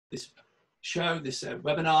this show, this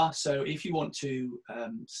webinar. So if you want to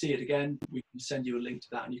see it again, we can send you a link to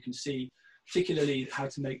that, and you can see particularly how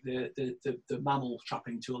to make the mammal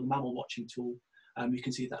trapping tool, the mammal watching tool. You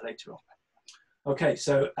can see that later on. Okay,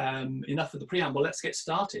 so enough of the preamble, let's get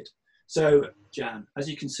started. So Jan, as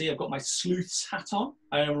you can see, I've got my sleuth's hat on.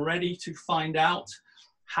 I am ready to find out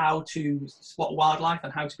how to spot wildlife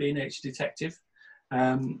and how to be a nature detective.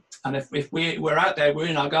 And if we're out there, we're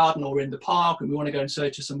in our garden or in the park and we want to go in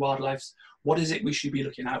search of some wildlife, what is it we should be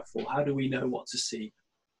looking out for? How do we know what to see?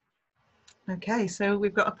 Okay, so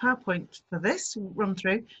we've got a PowerPoint for this run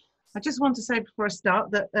through. I just want to say before I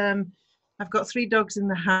start that I've got 3 dogs in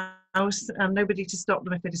the house and nobody to stop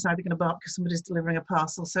them if they decide they're going to bark because somebody's delivering a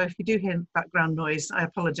parcel. So if you do hear background noise, I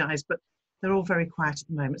apologise, but they're all very quiet at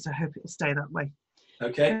the moment, so I hope it will stay that way.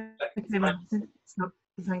 Okay. Okay, Martin.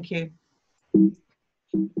 Thank you.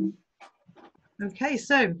 Okay,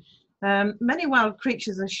 so many wild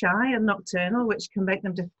creatures are shy and nocturnal, which can make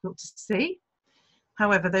them difficult to see.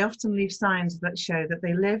 However, they often leave signs that show that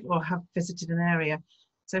they live or have visited an area.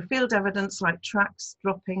 So field evidence like tracks,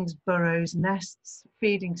 droppings, burrows, nests,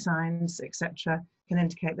 feeding signs, etc. can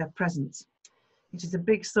indicate their presence. It is a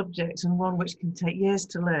big subject and one which can take years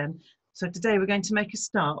to learn. So today we're going to make a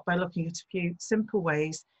start by looking at a few simple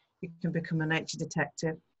ways you can become a nature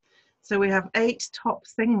detective. So we have 8 top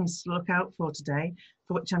things to look out for today,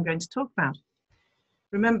 for which I'm going to talk about.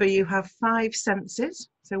 Remember, you have 5 senses,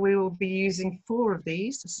 so we will be using 4 of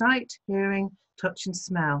these: sight, hearing, touch and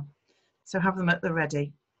smell. So have them at the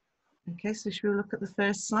ready. Okay, so should we look at the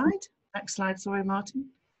first slide? Next slide, sorry, Martin.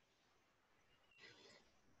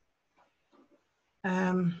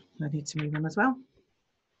 I need to move them as well.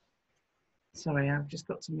 Sorry, I've just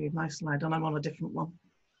got to move my slide on. I'm on a different one.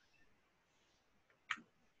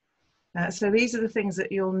 So these are the things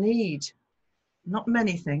that you'll need. Not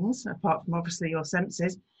many things, apart from obviously your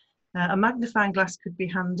senses. A magnifying glass could be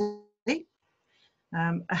handy.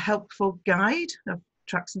 A helpful guide of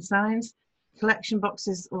tracks and signs, collection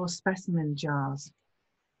boxes or specimen jars.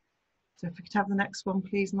 So if we could have the next one,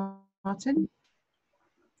 please, Martin.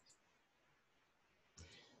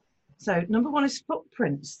 So number 1 is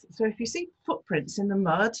footprints. So if you see footprints in the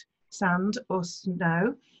mud, sand or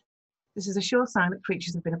snow, this is a sure sign that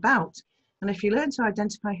creatures have been about. And if you learn to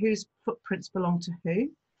identify whose footprints belong to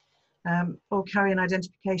who, or carry an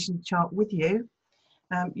identification chart with you,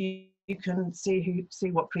 you can see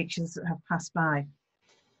what creatures have passed by.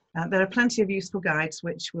 There are plenty of useful guides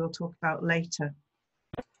which we'll talk about later.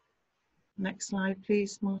 Next slide,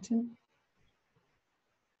 please, Martin.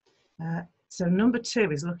 So number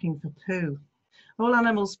 2 is looking for poo. All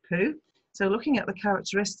animals poo, so looking at the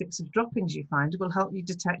characteristics of droppings you find will help you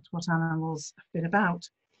detect what animals have been about.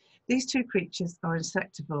 These 2 creatures are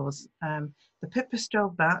insectivores, the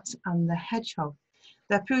pipistrelle bat and the hedgehog.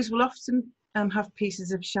 Their poos will often have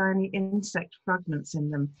pieces of shiny insect fragments in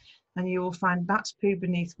them, and you will find bat poo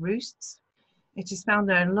beneath roosts. It is found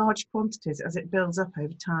there in large quantities as it builds up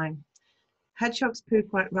over time. Hedgehogs poo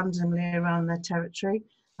quite randomly around their territory,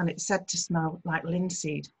 and it's said to smell like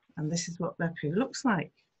linseed, and this is what their poo looks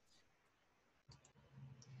like.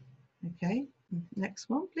 Okay, next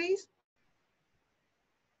one, please.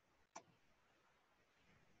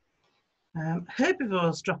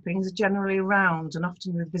 Herbivores' droppings are generally round and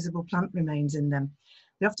often with visible plant remains in them.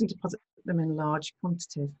 They often deposit them in large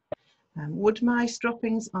quantities. Wood mice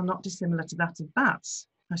droppings are not dissimilar to that of bats,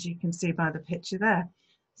 as you can see by the picture there.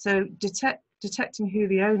 So detecting who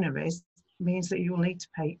the owner is means that you will need to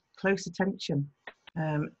pay close attention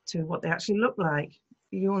to what they actually look like.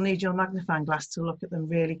 You will need your magnifying glass to look at them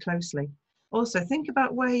really closely. Also, think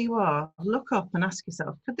about where you are. Look up and ask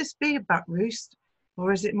yourself, could this be a bat roost?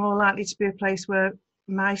 Or is it more likely to be a place where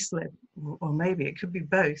mice live? Or maybe it could be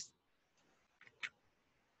both.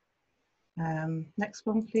 Next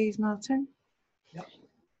one, please, Martin. Yep.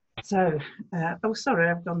 So, oh, sorry,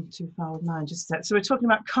 I've gone too far with mine just a sec. So we're talking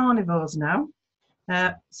about carnivores now.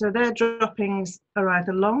 So their droppings are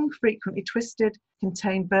either long, frequently twisted,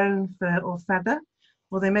 contain bone, fur or feather,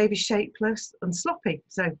 or they may be shapeless and sloppy.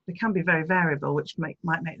 So they can be very variable, which might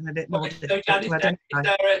make them a bit more difficult to identify.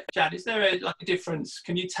 Jan, is there like a difference?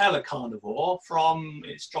 Can you tell a carnivore from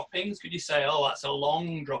its droppings? Could you say, oh, that's a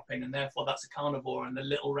long dropping and therefore that's a carnivore, and the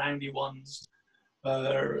little roundy ones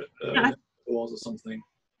are herbivores or something?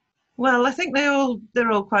 Well, I think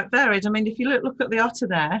they're all quite varied. I mean, if you look at the otter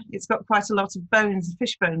there, it's got quite a lot of bones,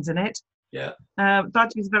 fish bones in it. Yeah.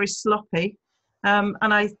 Badger is very sloppy, and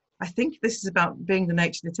I think this is about being the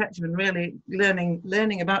nature detective and really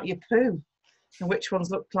learning about your poo and which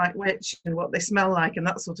ones look like which and what they smell like and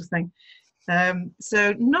that sort of thing.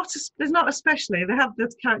 So there's not especially. They have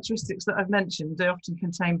the characteristics that I've mentioned. They often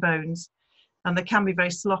contain bones, and they can be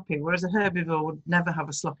very sloppy. Whereas a herbivore would never have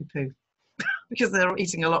a sloppy poo because they're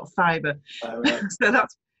eating a lot of fibre. Oh, right. So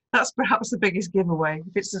that's perhaps the biggest giveaway.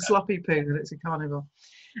 If it's a sloppy poo, then it's a carnivore.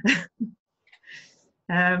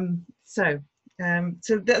 So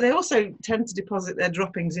they also tend to deposit their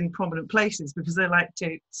droppings in prominent places because they like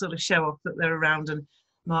to sort of show off that they're around and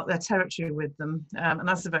mark their territory with them. And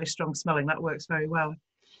that's a very strong smelling. That works very well.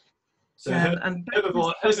 So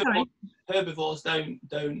herbivores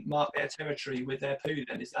don't mark their territory with their poo.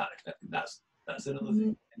 Then that's another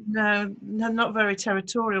thing. No, not very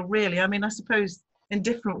territorial, really. I mean, I suppose in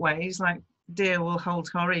different ways, like deer will hold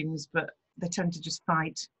harems, but they tend to just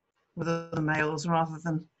fight with other males rather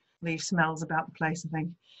than leave smells about the place, I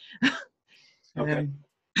think. Okay.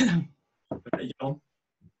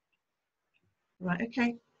 Right,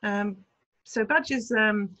 okay. So badgers,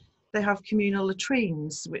 they have communal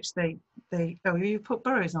latrines, which they oh, you put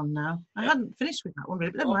burrows on now. I hadn't finished with that one,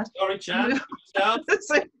 really, but never mind. Sorry, Chan.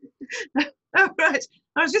 Oh, right.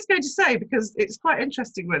 I was just going to say, because it's quite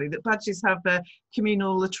interesting, really, that badgers have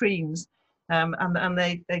communal latrines, and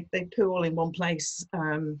they poo all in one place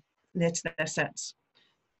near to their sets.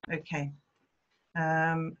 Okay.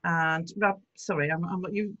 And sorry,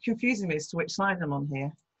 you're confusing me as to which slide I'm on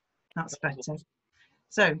here. That's better.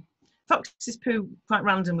 So foxes poo quite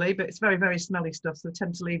randomly, but it's very, very smelly stuff, so they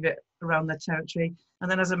tend to leave it around their territory. And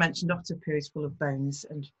then, as I mentioned, otter poo is full of bones.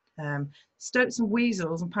 And stoats and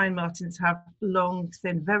weasels and pine martens have long,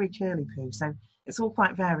 thin, very curly poo, so it's all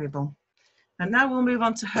quite variable. And now we'll move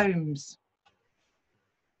on to homes.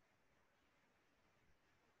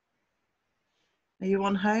 Are you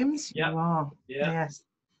on homes? Yeah. You are. Yeah.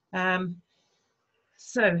 Yes.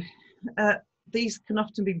 These can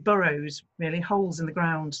often be burrows, really, holes in the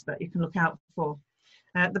ground that you can look out for.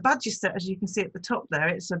 The badger set, as you can see at the top there,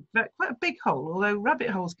 it's quite a big hole, although rabbit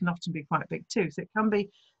holes can often be quite big too, so it can be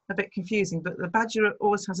a bit confusing, but the badger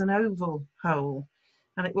always has an oval hole,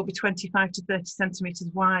 and it will be 25 to 30 centimetres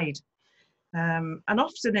wide. And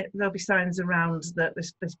often there'll be signs around that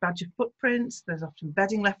there's badger footprints, there's often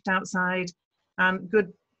bedding left outside, and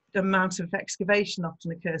good amount of excavation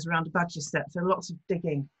often occurs around a badger set, so lots of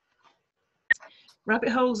digging. Rabbit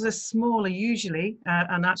holes are smaller usually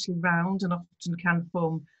and actually round and often can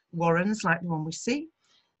form warrens like the one we see.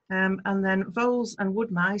 And then voles and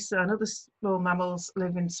wood mice and other small mammals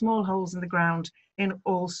live in small holes in the ground in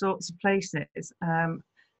all sorts of places.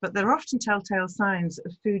 But there are often telltale signs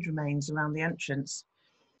of food remains around the entrance.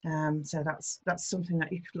 So that's something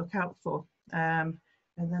that you could look out for. And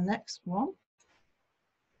the next one.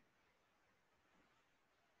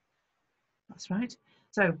 That's right.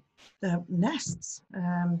 So nests.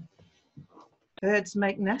 Birds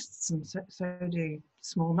make nests, and so do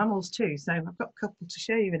small mammals too. So I've got a couple to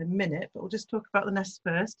show you in a minute, but we'll just talk about the nests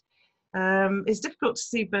first. It's difficult to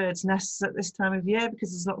see birds' nests at this time of year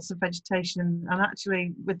because there's lots of vegetation, and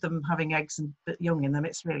actually with them having eggs and young in them,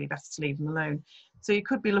 it's really better to leave them alone. So you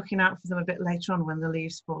could be looking out for them a bit later on when the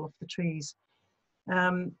leaves fall off the trees.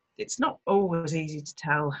 It's not always easy to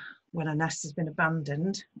tell when a nest has been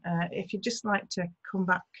abandoned. If you'd just like to come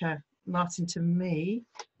back, Martin, to me.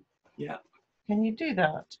 Yeah. Can you do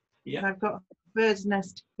that? Yeah. I've got a bird's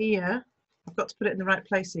nest here. I've got to put it in the right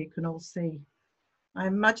place so you can all see. I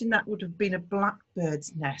imagine that would have been a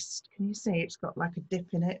blackbird's nest. Can you see? It's got like a dip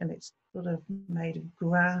in it, and it's sort of made of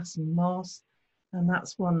grass and moss. And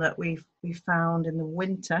that's one that we found in the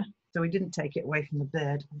winter. So we didn't take it away from the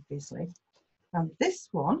bird, obviously. And this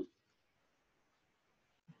one,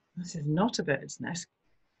 this is not a bird's nest.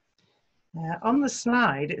 On the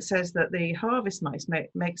slide, it says that the harvest mice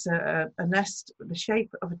makes a nest the shape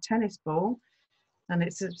of a tennis ball, and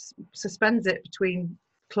it suspends it between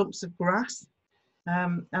clumps of grass.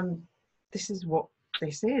 And this is what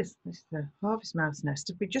this is. This is the harvest mouse nest.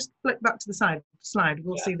 If we just flick back to the slide,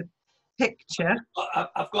 we'll see the picture.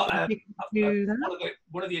 I've got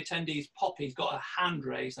one of the attendees, Poppy's got a hand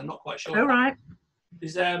raised. I'm not quite sure. Oh, right.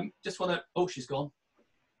 Is just want to. Oh, she's gone.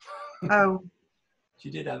 Oh. She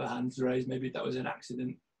did have her hands raised. Maybe that was an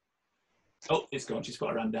accident. Oh, it's gone. She's put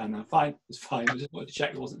her hand down now. Fine, it's fine. I just wanted to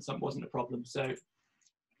check it wasn't a problem. So,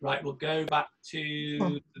 right, we'll go back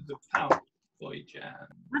to the pouch for you, Jan.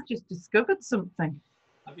 I've just discovered something.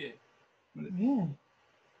 Have you? Yeah.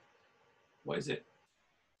 What is it?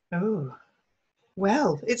 Oh,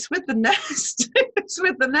 well, it's with the nest. It's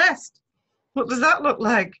with the nest. What does that look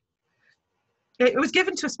like? It was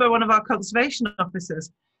given to us by one of our conservation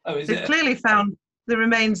officers. Oh, is They've it? clearly found the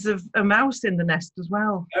remains of a mouse in the nest as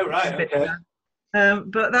well. Oh, right, okay.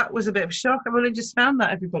 But that was a bit of a shock. I've only just found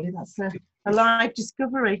that, everybody. That's a live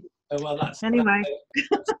discovery. Oh, well, Anyway,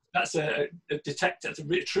 that's a detector. It's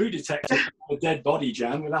a true detector of a dead body,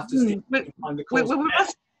 Jan. We'll have to see if we can find the we, cause. we, we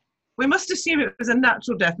must we must assume it was a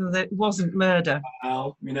natural death and that it wasn't murder.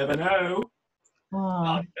 Well, we never know.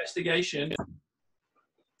 Oh, Investigation.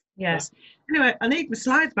 yes. Anyway, I need my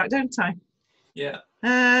slides back, don't I? Yeah.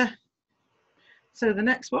 So the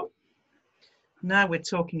next one. Now we're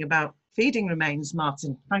talking about feeding remains,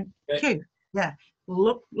 Martin. Thank you. Yeah.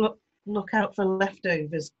 Look out for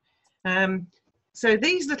leftovers. So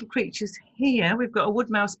these little creatures here, we've got a wood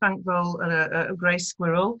mouse, bank vole, and a grey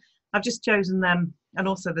squirrel. I've just chosen them, and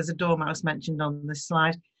also there's a dormouse mentioned on this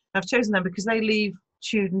slide. I've chosen them because they leave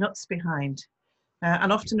chewed nuts behind,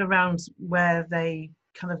 and often around where they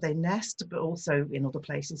nest, but also in other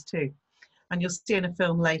places too. And you'll see in a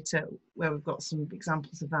film later where we've got some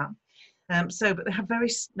examples of that. But they have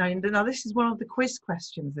now this is one of the quiz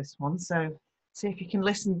questions, this one. So see if you can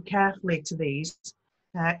listen carefully to these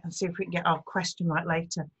and see if we can get our question right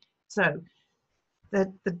later. So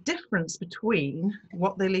the difference between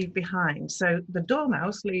what they leave behind. So the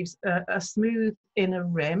dormouse leaves a smooth inner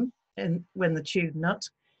rim when the chewed nut,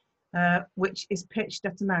 which is pitched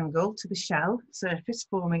at an angle to the shell surface,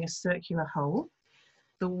 forming a circular hole.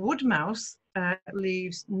 The wood mouse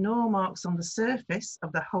leaves gnaw marks on the surface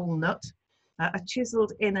of the whole nut, a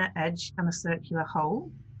chiselled inner edge and a circular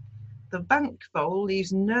hole. The bank vole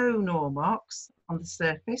leaves no gnaw marks on the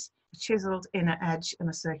surface, a chiselled inner edge and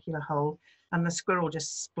a circular hole, and the squirrel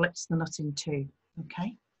just splits the nut in two.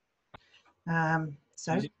 Okay.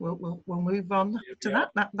 So we'll move on to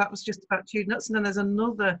that. That was just about chewed nuts, and then there's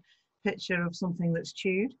another picture of something that's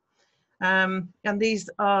chewed, and these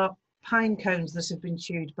are pine cones that have been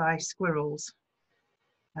chewed by squirrels.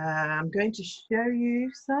 I'm going to show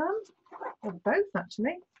you some of both,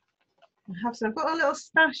 actually. I've got a little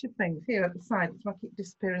stash of things here at the side, so I keep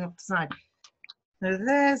disappearing off the side. So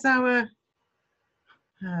there's our,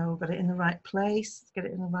 we've got it in the right place. Let's get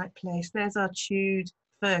it in the right place. There's our chewed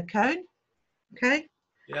fir cone. Okay.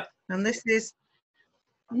 Yeah. And this is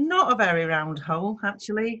not a very round hole,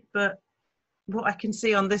 actually, but what I can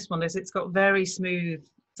see on this one is it's got very smooth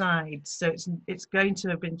sides, so it's going to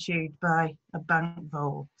have been chewed by a bank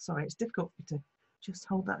vole. Sorry, it's difficult to just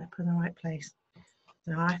hold that up in the right place.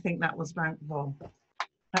 So I think that was bank vole.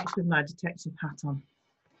 That's with my detective hat on.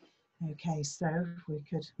 Okay, so if we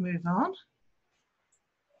could move on.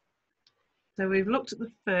 So we've looked at the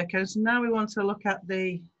fir cones, and now we want to look at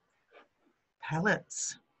the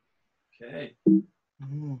pellets. Okay.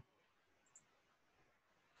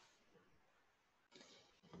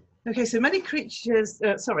 Okay, so many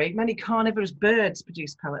many carnivorous birds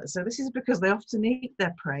produce pellets. So this is because they often eat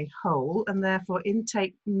their prey whole and therefore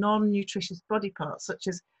intake non-nutritious body parts such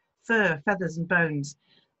as fur, feathers and bones.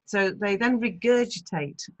 So they then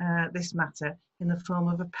regurgitate this matter in the form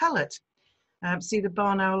of a pellet. See the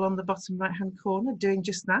barn owl on the bottom right-hand corner doing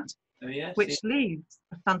just that, which leaves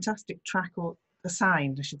a fantastic track, or a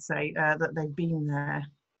sign, I should say, that they've been there.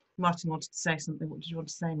 Martin wanted to say something. What did you want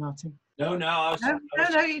to say, Martin? No, I was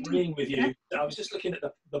agreeing with you. Yeah. I was just looking at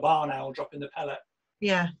the barn owl dropping the pellet.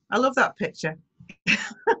 Yeah, I love that picture.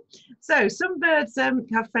 So some birds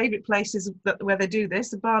have favourite places where they do this.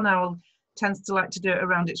 The barn owl tends to like to do it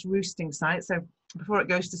around its roosting site. So before it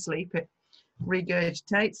goes to sleep, it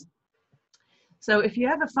regurgitates. So if you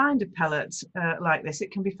ever find a pellet like this,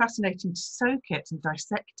 it can be fascinating to soak it and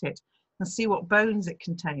dissect it and see what bones it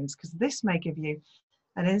contains, because this may give you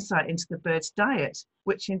an insight into the bird's diet,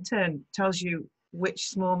 which in turn tells you which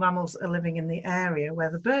small mammals are living in the area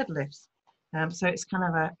where the bird lives. So it's kind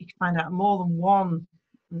of you can find out more than one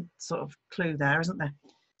sort of clue there, isn't there?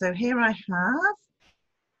 So here I have,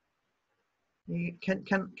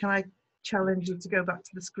 can I challenge you to go back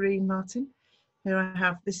to the screen, Martin? Here I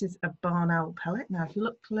have, this is a barn owl pellet. Now, if you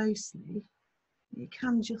look closely, you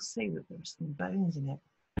can just see that there's some bones in it.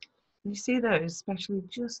 You see those, especially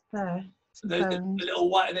just there. So those the little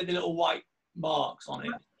white marks on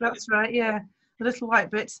it. That's right, yeah, the little white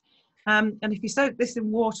bits. And if you soak this in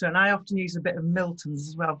water, and I often use a bit of Milton's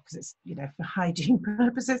as well because it's, you know, for hygiene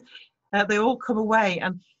purposes, they all come away.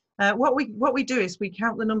 And what we do is we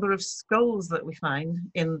count the number of skulls that we find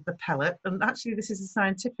in the pellet. And actually, this is a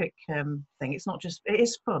scientific thing. It's not just, it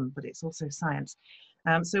is fun, but it's also science.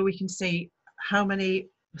 So we can see how many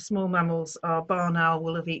small mammals our barn owl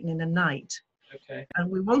will have eaten in a night. Okay. And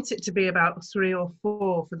we want it to be about 3 or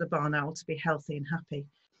 4 for the barn owl to be healthy and happy.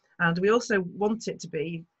 And we also want it to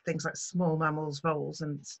be things like small mammals, voles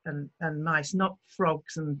and mice, not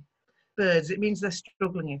frogs and birds. It means they're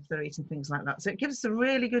struggling if they're eating things like that. So it gives us a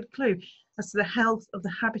really good clue as to the health of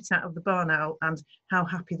the habitat of the barn owl and how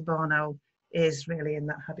happy the barn owl is really in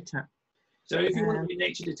that habitat. So if you want to be a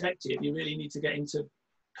nature detective, you really need to get into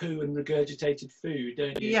poo and regurgitated food,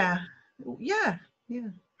 don't you? Yeah, yeah, yeah.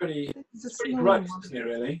 Pretty, It's a pretty small gross, one. isn't it,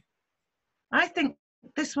 really? I think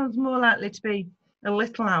this one's more likely to be a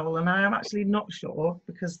little owl, and I am actually not sure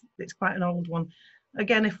because it's quite an old one.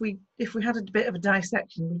 Again, if we had a bit of a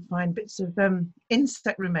dissection, we'd find bits of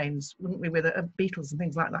insect remains, wouldn't we, with beetles and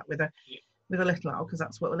things like that with a little owl, because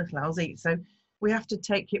that's what the little owls eat. So we have to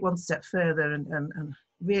take it one step further and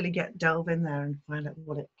really delve in there and find out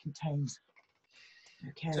what it contains.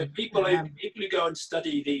 Okay. So people who go and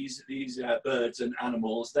study these birds and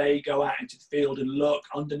animals, they go out into the field and look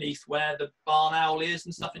underneath where the barn owl is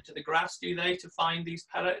and stuff into the grass, do they, to find these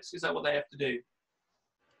pellets? Is that what they have to do?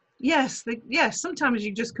 Yes, yes. Sometimes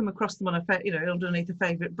you just come across them on underneath a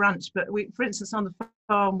favourite branch. But for instance, on the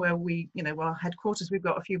farm where our headquarters, we've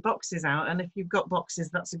got a few boxes out, and if you've got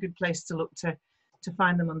boxes, that's a good place to look to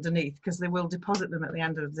find them underneath, because they will deposit them at the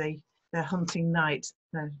end of their hunting night.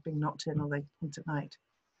 They're being nocturnal, they hunt at night.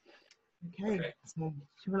 Okay, so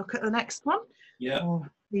shall we look at the next one? Yeah. Or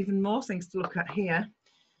even more things to look at here.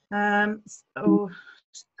 So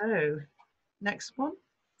next one.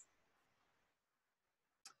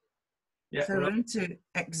 Yeah, so we're into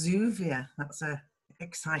exuvia. That's a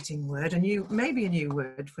exciting word, maybe a new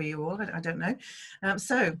word for you all. I don't know.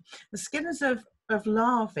 So the skins of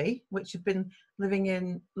larvae, which have been living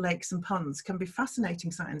in lakes and ponds, can be fascinating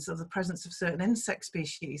signs of the presence of certain insect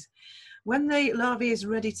species. When the larvae is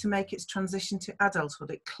ready to make its transition to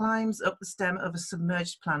adulthood, it climbs up the stem of a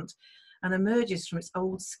submerged plant and emerges from its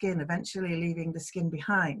old skin, eventually leaving the skin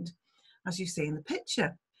behind, as you see in the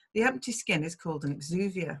picture. The empty skin is called an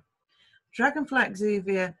exuvia. Dragonfly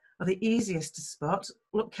exuvia are the easiest to spot.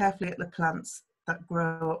 Look carefully at the plants that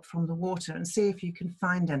grow up from the water and see if you can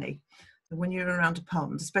find any. When you're around a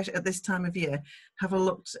pond, especially at this time of year, have a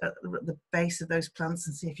look at the base of those plants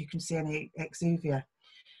and see if you can see any exuvia.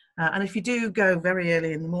 And if you do go very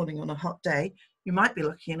early in the morning on a hot day, you might be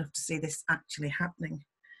lucky enough to see this actually happening.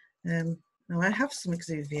 Now I have some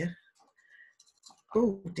exuvia.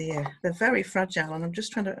 Oh dear, they're very fragile, and I'm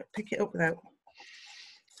just trying to pick it up without...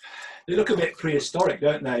 They look a bit prehistoric,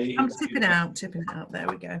 don't they? I'm tipping it out. There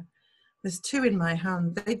we go. There's two in my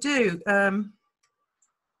hand. They do.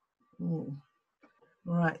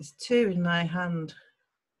 Right, there's two in my hand.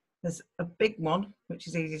 There's a big one, which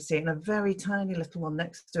is easy to see, and a very tiny little one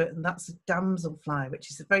next to it, and that's a damselfly, which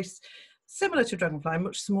is very similar to a dragonfly,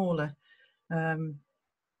 much smaller. So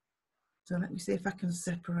let me see if I can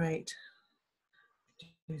separate.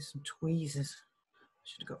 Do some tweezers. I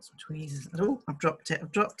should have got some tweezers. Oh, I've dropped it.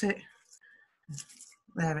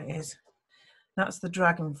 There it is. That's the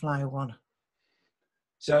dragonfly one.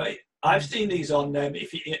 So I've seen these on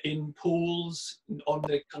in pools, on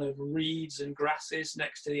the kind of reeds and grasses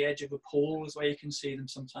next to the edge of a pool is where you can see them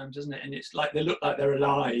sometimes, isn't it? And it's like they look like they're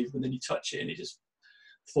alive, and then you touch it and it just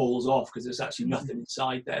falls off because there's actually nothing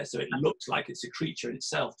inside there. So it looks like it's a creature in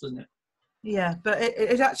itself, doesn't it? Yeah, but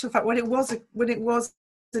in actual fact, when it was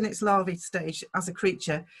in its larvae stage as a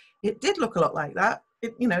creature, it did look a lot like that.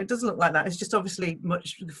 It doesn't look like that. It's just obviously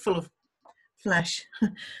much full of flesh,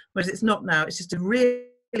 whereas it's not now. It's just a really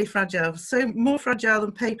fragile, so more fragile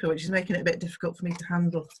than paper, which is making it a bit difficult for me to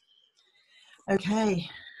handle. Okay,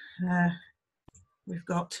 we've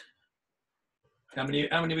got... How many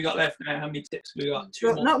we got left now? How many tips have we got?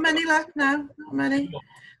 Two more. Not many left now. Not many.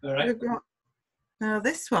 All right. We've got now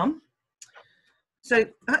this one. So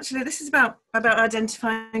actually, this is about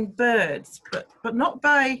identifying birds, but not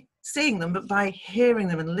by seeing them, but by hearing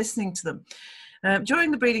them and listening to them.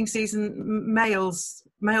 During the breeding season, male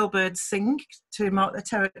birds sing to mark their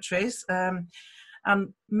territories,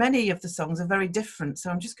 and many of the songs are very different.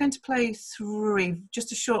 So I'm just going to play three,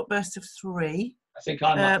 just a short burst of three. I think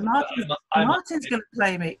Martin's going to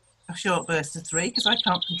play me a short burst of three because I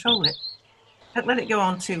can't control it. Don't let it go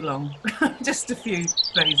on too long. Just a few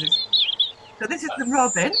phrases. So this is the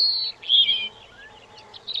robin.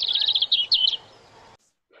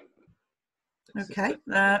 Okay,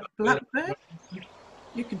 blackbird.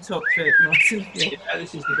 You can talk through it, Martin. Yeah,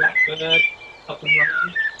 this is the blackbird, up and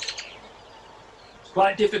running. It's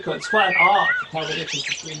quite difficult. It's quite an art to tell the difference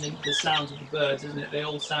between the sounds of the birds, isn't it? They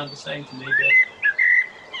all sound the same to me.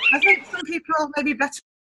 But I think some people are maybe better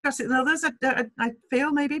at it than others. I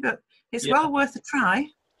feel maybe, but it's well worth a try.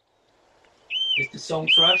 Is the song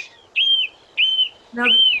thrush? Now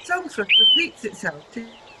the song thrush repeats itself. Can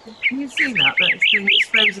you see that? That it's doing its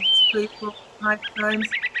phrases 3, 4, 5 times.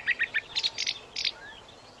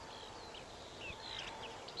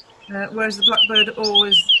 Whereas the blackbird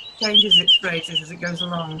always changes its phrases as it goes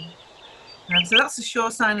along. So that's a sure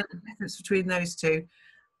sign of the difference between those two.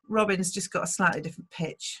 robin's just got a slightly different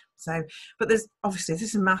pitch. So, but there's obviously, this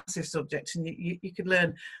is a massive subject, and you could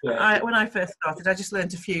learn. Yeah. When I first started, I just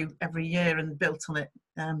learned a few every year and built on it.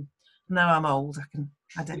 Now I'm old, I can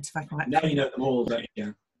identify quite. Now you know them all, don't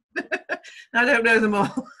you? I don't know them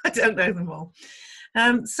all. I don't know them all.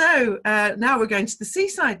 So now we're going to the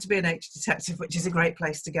seaside to be a nature detective, which is a great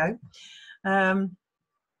place to go.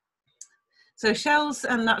 So shells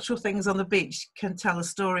and natural things on the beach can tell a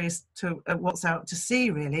story as to what's out to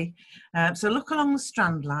sea, really. So look along the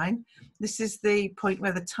strand line. This is the point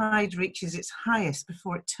where the tide reaches its highest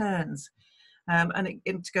before it turns, and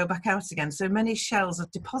to go back out again. So many shells are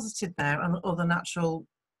deposited there on other natural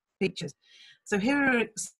beaches. So here are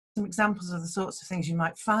some examples of the sorts of things you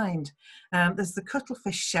might find. There's the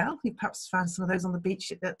cuttlefish shell. You perhaps find some of those on the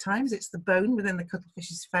beach at times. It's the bone within the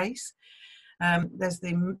cuttlefish's face. There's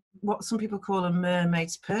what some people call a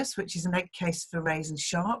mermaid's purse, which is an egg case for rays and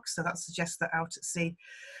sharks. So that suggests that out at sea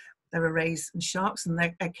there are rays and sharks, and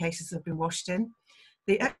their egg cases have been washed in.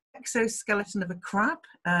 The exoskeleton of a crab,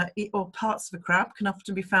 or parts of a crab, can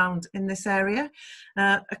often be found in this area.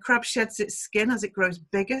 A crab sheds its skin as it grows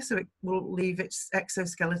bigger, so it will leave its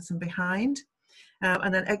exoskeleton behind.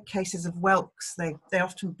 And then egg cases of whelks, they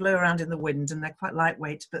often blow around in the wind, and they're quite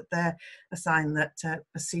lightweight, but they're a sign that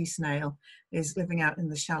a sea snail is living out in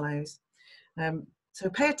the shallows. So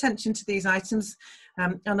pay attention to these items,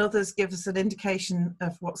 and others give us an indication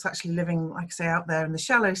of what's actually living, like I say, out there in the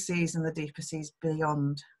shallow seas and the deeper seas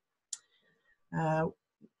beyond. I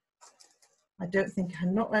don't think I've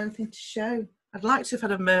not anything to show. I'd like to have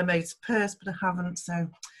had a mermaid's purse, but I haven't. So,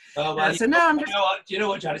 Oh, well, so now I'm just. Do you know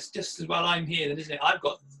what, Jan? It's just as well I'm here, then, isn't it? I've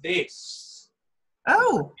got this.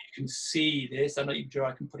 Oh. You can see this. I'm not even sure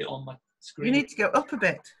I can put it on my screen. You need to go up a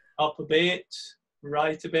bit. Up a bit,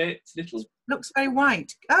 right a bit, little. Looks very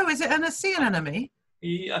white. Oh, is it a sea anemone?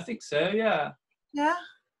 Yeah, I think so. Yeah. Yeah.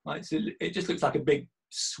 Like, so it just looks like a big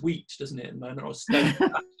sweet, doesn't it, at the moment, or a stone?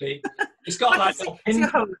 Actually, it's got like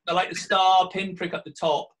the star pinprick at the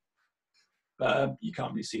top. You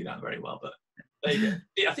can't really see that very well, but there you go.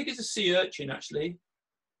 I think it's a sea urchin, actually.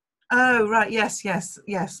 Oh, right. Yes.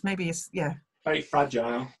 Maybe it's, yeah. Very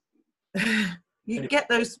fragile. You get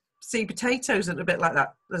those sea potatoes that are a bit like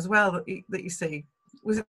that as well, that you see.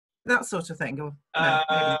 Was it that sort of thing? Or, no,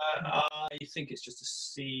 I think it's just a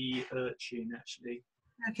sea urchin, actually.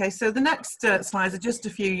 Okay, so the next slides are just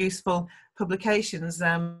a few useful publications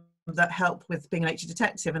that help with being a nature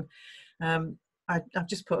detective. And I've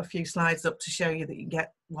just put a few slides up to show you that you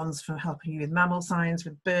get ones for helping you with mammal signs,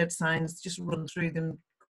 with bird signs. Just run through them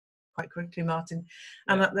quite quickly, Martin.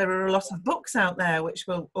 And that there are a lot of books out there which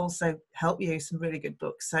will also help you, some really good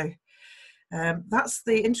books. So that's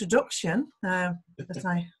the introduction that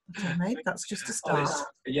I made. That's just a start.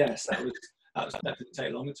 Yes, that didn't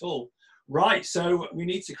take long at all. Right, so we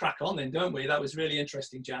need to crack on then, don't we? That was really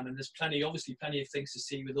interesting, Jan, and there's obviously plenty of things to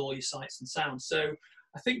see with all your sights and sounds. So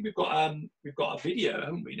I think we've got a video,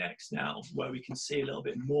 haven't we, next now, where we can see a little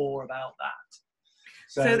bit more about that.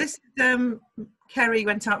 So this is Kerry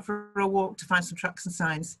went out for a walk to find some tracks and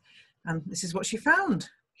signs, and this is what she found.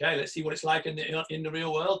 Okay, let's see what it's like in the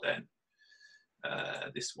real world then.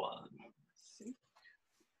 This one.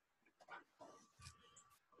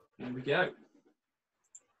 There we go.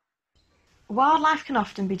 Wildlife can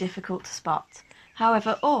often be difficult to spot.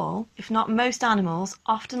 However, all, if not most animals,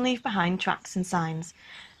 often leave behind tracks and signs,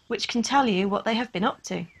 which can tell you what they have been up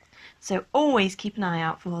to. So always keep an eye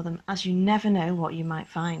out for them, as you never know what you might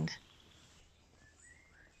find.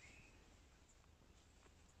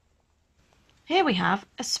 Here we have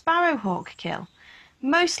a sparrowhawk kill,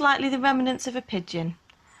 most likely the remnants of a pigeon.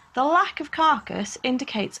 The lack of carcass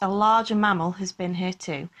indicates a larger mammal has been here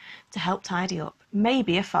too, to help tidy up,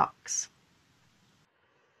 maybe a fox.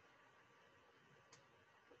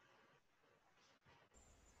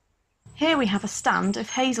 Here we have a stand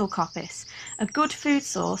of hazel coppice, a good food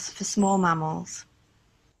source for small mammals.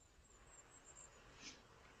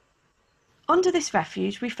 Under this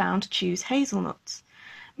refuge we found Chew's hazelnuts,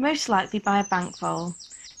 most likely by a bank vole,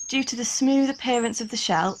 due to the smooth appearance of the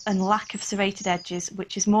shell and lack of serrated edges,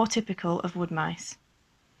 which is more typical of wood mice.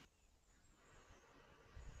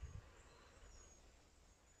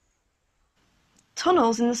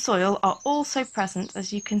 Tunnels in the soil are also present,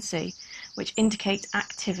 as you can see, which indicate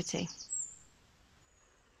activity.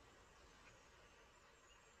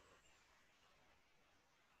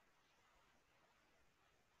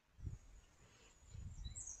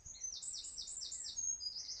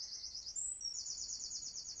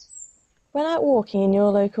 When out walking in your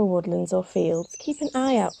local woodlands or fields, keep an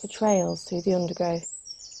eye out for trails through the undergrowth.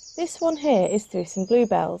 This one here is through some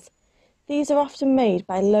bluebells. These are often made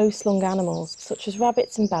by low-slung animals, such as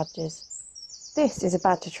rabbits and badgers. This is a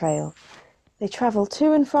badger trail. They travel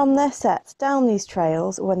to and from their setts down these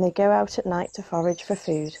trails when they go out at night to forage for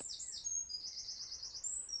food.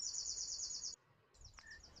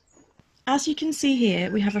 As you can see here,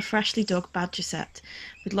 we have a freshly dug badger set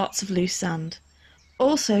with lots of loose sand.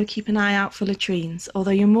 Also keep an eye out for latrines,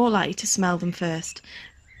 although you're more likely to smell them first.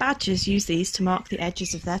 Badgers use these to mark the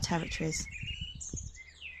edges of their territories.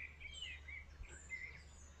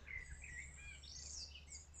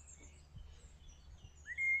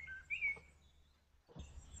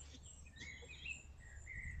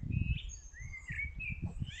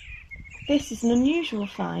 This is an unusual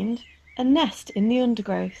find, a nest in the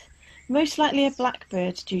undergrowth, most likely a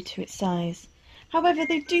blackbird due to its size. However,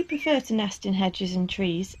 they do prefer to nest in hedges and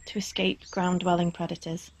trees to escape ground-dwelling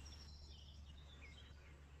predators.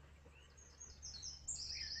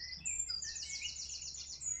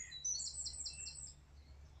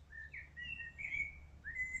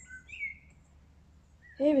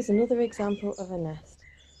 Here is another example of a nest.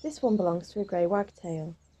 This one belongs to a grey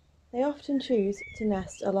wagtail. They often choose to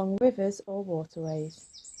nest along rivers or waterways.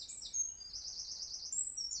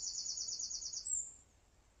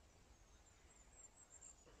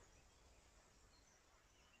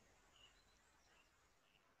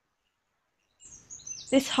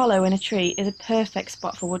 This hollow in a tree is a perfect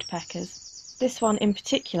spot for woodpeckers. This one in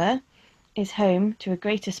particular is home to a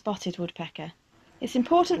greater spotted woodpecker. It's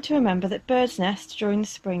important to remember that birds nest during the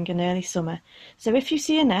spring and early summer, so if you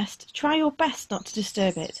see a nest, try your best not to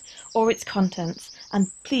disturb it or its contents,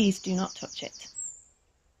 and please do not touch it.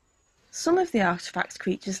 Some of the artefacts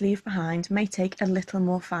creatures leave behind may take a little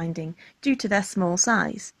more finding due to their small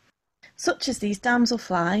size, such as these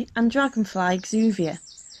damselfly and dragonfly exuvia.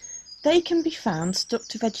 They can be found stuck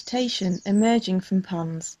to vegetation emerging from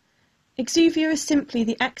ponds. Exuvia is simply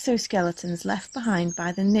the exoskeletons left behind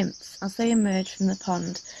by the nymphs as they emerge from the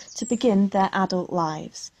pond to begin their adult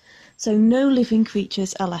lives, so no living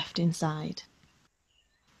creatures are left inside.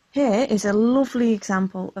 Here is a lovely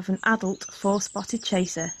example of an adult four-spotted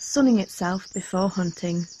chaser sunning itself before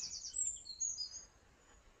hunting.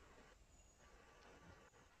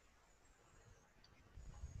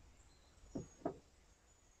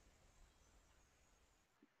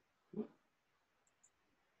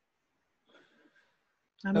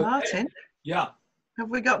 And Okay. Martin, Yeah.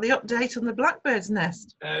 have we got the update on the blackbird's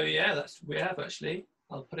nest? Oh yeah, we have actually.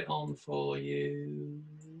 I'll put it on for you.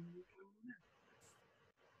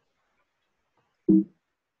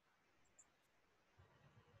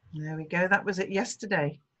 There we go. That was it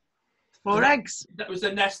yesterday. So 4 eggs. that was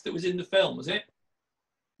the nest that was in the film, was it?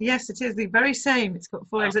 Yes, it is the very same. It's got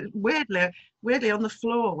 4 eggs. It's weirdly on the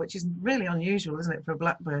floor, which is really unusual, isn't it, for a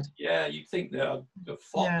blackbird? Yeah, you'd think that a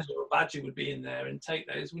fox or a badger would be in there and take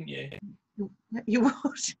those, wouldn't you? You would.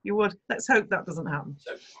 You would. Let's hope that doesn't happen.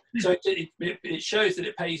 So it shows that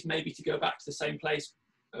it pays maybe to go back to the same place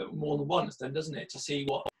more than once, then, doesn't it? To see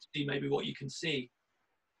maybe what you can see.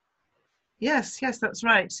 Yes, that's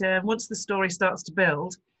right. Once the story starts to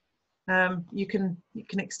build, you can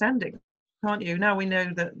extend it, can't you? Now we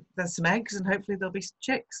know that there's some eggs, and hopefully there'll be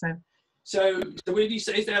chicks. So would you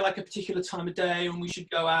say, is there like a particular time of day when we should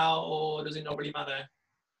go out, or does it not really matter?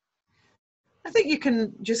 I think you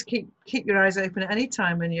can just keep your eyes open at any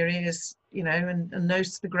time and your ears, and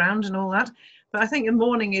nose to the ground and all that. But I think the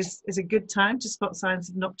morning is a good time to spot signs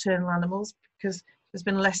of nocturnal animals, because there's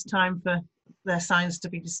been less time for their signs to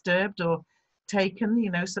be disturbed or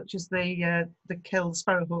taken, such as the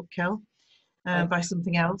sparrowhawk kill by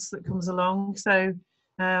something else that comes along. So,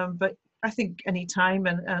 but I think any time,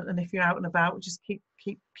 and if you're out and about, just keep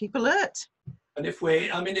alert. And if we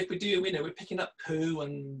do, we're picking up poo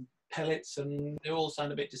and pellets, and they all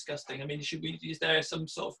sound a bit disgusting. I mean, should we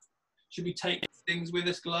take things with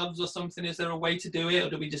us, gloves or something? Is there a way to do it, or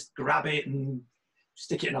do we just grab it and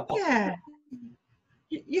stick it in our pocket? Yeah,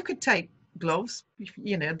 you could take gloves.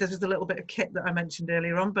 There's a little bit of kit that I mentioned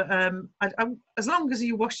earlier on, but as long as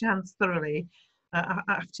you wash your hands thoroughly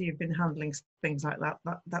after you've been handling things like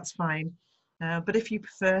that's fine. But if you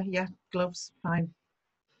prefer, gloves, fine.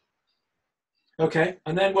 Okay,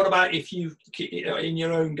 and then what about if you, in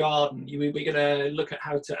your own garden, we're going to look at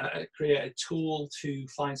how to create a tool to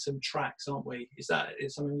find some tracks, aren't we? Is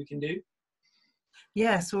something we can do?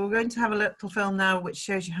 Yeah, so we're going to have a little film now which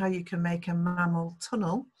shows you how you can make a mammal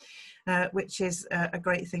tunnel, which is a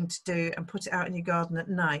great thing to do, and put it out in your garden at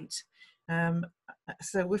night.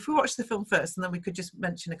 So if we watch the film first, and then we could just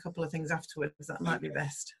mention a couple of things afterwards, that might be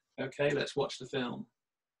best. Okay, let's watch the film.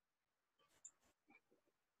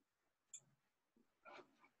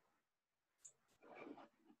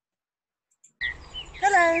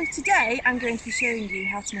 Hello, So today I'm going to be showing you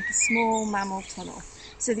how to make a small mammal tunnel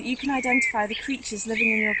so that you can identify the creatures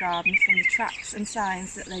living in your garden from the tracks and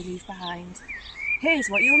signs that they leave behind. Here's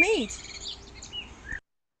what you'll need.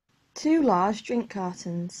 2 large drink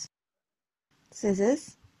cartons,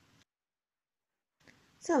 scissors,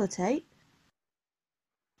 sellotape,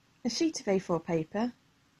 a sheet of A4 paper,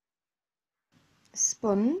 a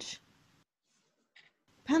sponge,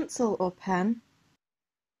 pencil or pen,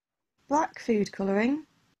 black food colouring,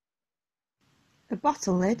 a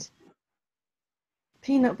bottle lid,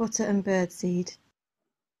 peanut butter and birdseed,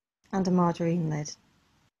 and a margarine lid.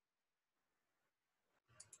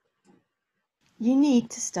 You need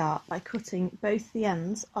to start by cutting both the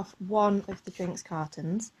ends off one of the drinks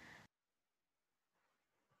cartons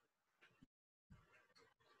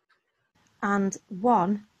and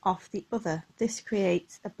one off the other. This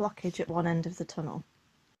creates a blockage at one end of the tunnel.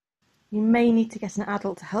 You may need to get an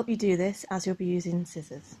adult to help you do this, as you'll be using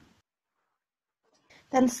scissors.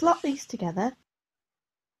 Then slot these together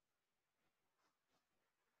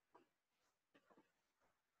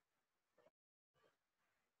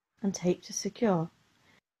and tape to secure.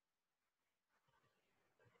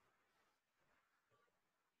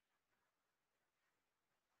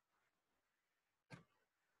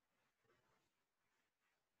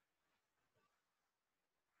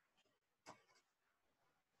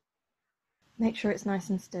 Make sure it's nice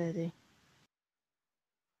and sturdy.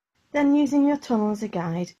 Then, using your tunnel as a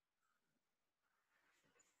guide,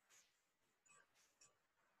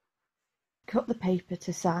 cut the paper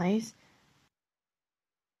to size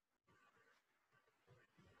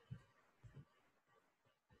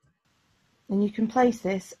and you can place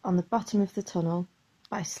this on the bottom of the tunnel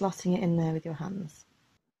by slotting it in there with your hands.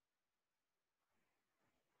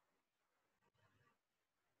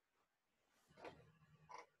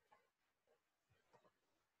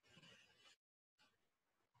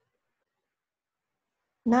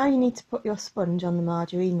 Now you need to put your sponge on the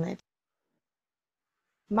margarine lid.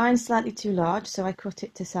 Mine's slightly too large, so I cut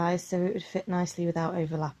it to size so it would fit nicely without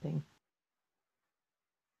overlapping.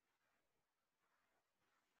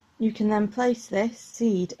 You can then place this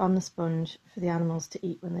seed on the sponge for the animals to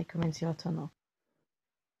eat when they come into your tunnel.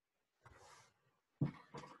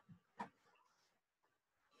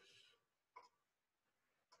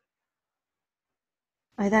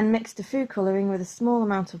 I then mixed the food colouring with a small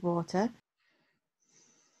amount of water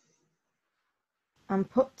and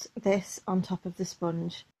put this on top of the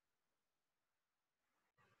sponge.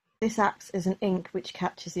 This acts as an ink which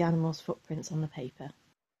catches the animal's footprints on the paper.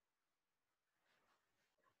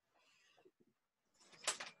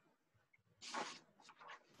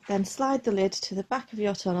 Then slide the lid to the back of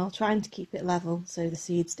your tunnel, trying to keep it level so the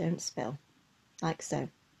seeds don't spill, like so.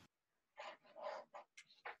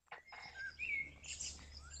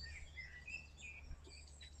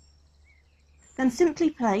 Then simply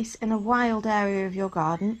place in a wild area of your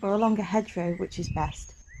garden or along a hedgerow, which is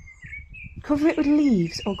best. Cover it with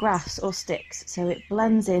leaves or grass or sticks so it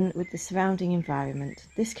blends in with the surrounding environment.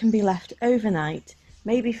 This can be left overnight,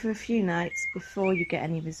 maybe for a few nights before you get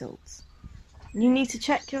any results. You need to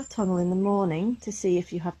check your tunnel in the morning to see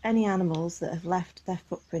if you have any animals that have left their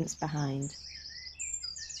footprints behind.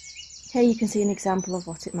 Here you can see an example of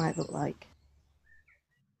what it might look like.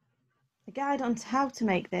 A guide on how to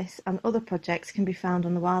make this and other projects can be found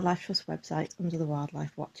on the Wildlife Trust website under the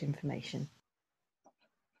Wildlife Watch information.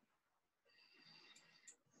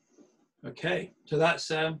 Okay, so that's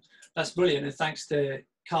brilliant, and thanks to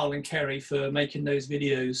Carl and Kerry for making those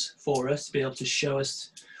videos for us to be able to show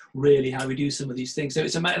us really how we do some of these things. So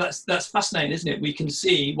that's fascinating, isn't it? We can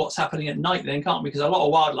see what's happening at night then, can't we? Because a lot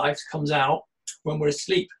of wildlife comes out when we're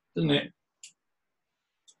asleep, doesn't it?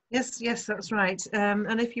 Yes, that's right.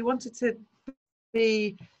 And if you wanted to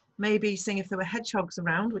be maybe seeing if there were hedgehogs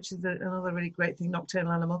around, which is another really great thing,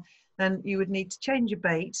 nocturnal animal, then you would need to change your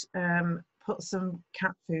bait, put some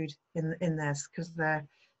cat food in there because they're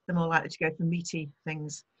more likely to go for meaty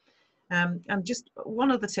things. And just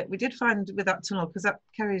one other tip we did find with that tunnel, because that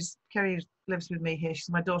Kerry lives with me here, she's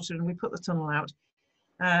my daughter, and we put the tunnel out,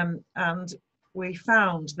 and we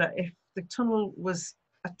found that if the tunnel was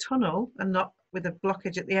a tunnel and not with a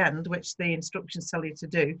blockage at the end, which the instructions tell you to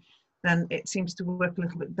do, then it seems to work a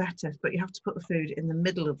little bit better. But you have to put the food in the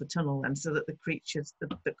middle of the tunnel, and so that the creatures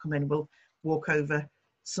that come in will walk over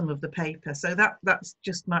some of the paper. So that's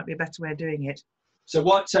just might be a better way of doing it. So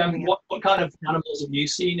what kind of animals have you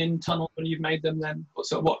seen in tunnels when you've made them then?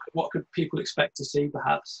 So what could people expect to see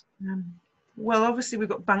perhaps? Well, obviously we've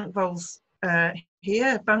got bank voles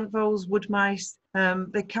here, bank voles, wood mice.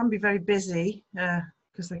 They can be very busy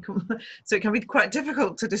because they come, so it can be quite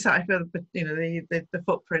difficult to decipher the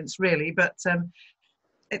footprints really. But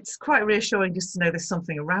it's quite reassuring just to know there's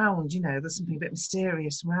something around, you know, there's something a bit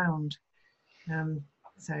mysterious around.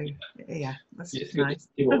 So yeah, that's It's good to nice.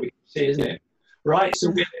 see what we can see, isn't it? Right,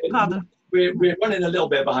 so Pardon. we're running a little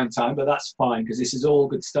bit behind time, but that's fine because this is all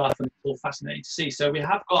good stuff and it's all fascinating to see. So we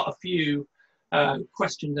have got a few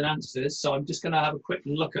questions and answers, so I'm just going to have a quick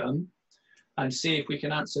look at them and see if we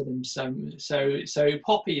can answer them. So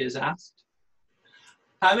Poppy has asked,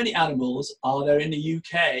 how many animals are there in the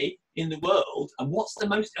UK, in the world, and what's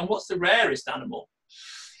the rarest animal?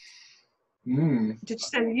 Did you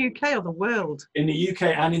say the UK or the world? In the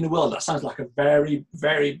UK and in the world. That sounds like a very,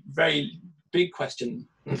 very, very big question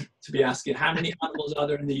to be asking. How many animals are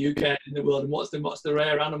there in the UK and in the world, and what's the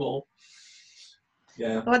rare animal?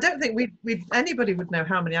 Yeah. Well, I don't think anybody would know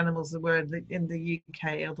how many animals there were in the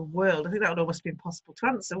UK or the world. I think that would almost be impossible to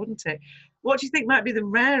answer, wouldn't it? What do you think might be the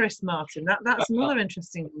rarest, Martin? That's another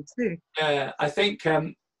interesting one too. Yeah, I think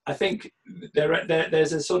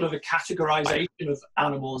there's a sort of a categorization of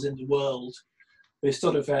animals in the world. They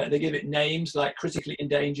sort of they give it names like critically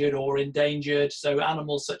endangered or endangered. So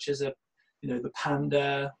animals such as the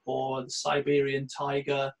panda or the Siberian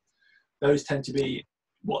tiger, those tend to be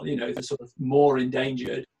the sort of more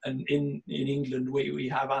endangered. And in England we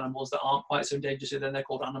have animals that aren't quite so endangered, so then they're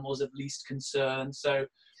called animals of least concern. So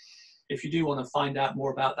if you do want to find out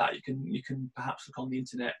more about that, you can perhaps look on the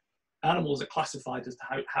internet. Animals are classified as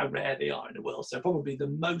to how rare they are in the world. So probably the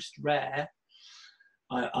most rare,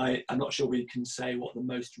 I'm not sure we can say what the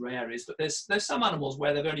most rare is, but there's some animals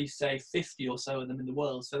where they've only, say, 50 or so of them in the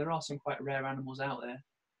world. So there are some quite rare animals out there.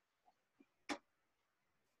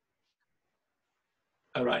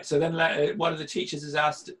 All right, so then one of the teachers has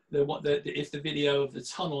asked if the video of the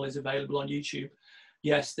tunnel is available on YouTube.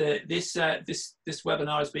 Yes, this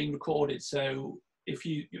webinar is being recorded, so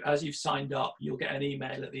as you've signed up, you'll get an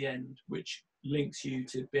email at the end which links you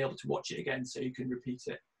to be able to watch it again, so you can repeat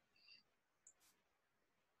it.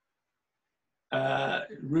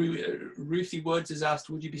 Ruthie Woods has asked,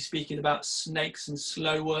 would you be speaking about snakes and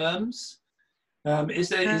slow worms? Is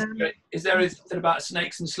there anything about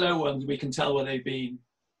snakes and slow worms we can tell where they've been?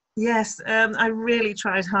 Yes, I really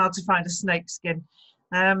tried hard to find a snake skin.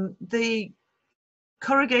 The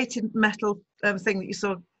corrugated metal thing that you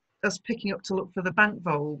saw us picking up to look for the bank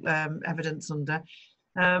vole evidence under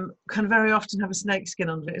can very often have a snake skin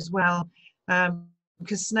under it as well,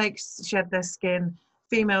 because snakes shed their skin,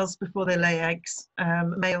 females before they lay eggs,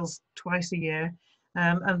 males twice a year.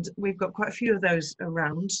 And we've got quite a few of those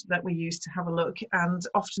around that we use to have a look, and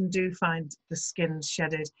often do find the skins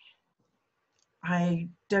shedded. I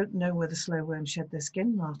don't know whether slow worms shed their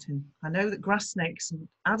skin, Martin. I know that grass snakes and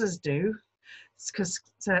adders do, because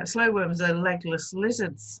slow worms are legless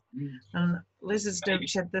lizards, and lizards don't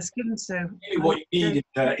shed their skin. So what you need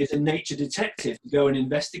is a nature detective to go and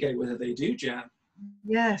investigate whether they do, Jan.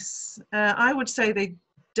 Yes, I would say they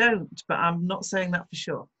don't, but I'm not saying that for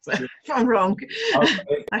sure. So if I'm wrong,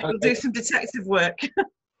 okay. I will do some detective work.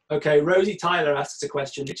 Okay, Rosie Tyler asks a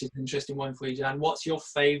question, which is an interesting one for you, Jan. What's your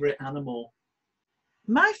favourite animal?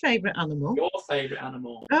 My favourite animal? Your favourite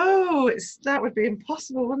animal? Oh, that would be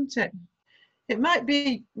impossible, wouldn't it? It might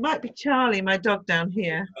be Charlie, my dog down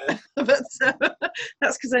here, but that's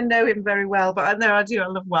because I know him very well. But I know I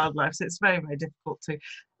love wildlife, so it's very, very difficult to.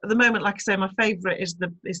 At the moment, like I say, my favourite is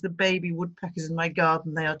the baby woodpeckers in my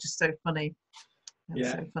garden. They are just so funny.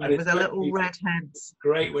 Yeah, so funny with their little red heads.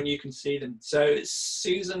 Great when you can see them. So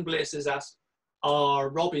Susan Bliss has asked, are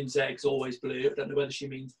robin's eggs always blue? I don't know whether she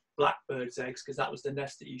means blackbird's eggs, because that was the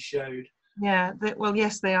nest that you showed. Yeah, well,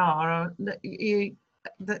 yes, they are. They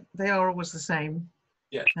are always the same.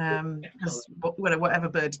 Yeah. Because whatever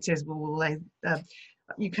bird it is, will lay.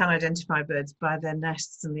 You can identify birds by their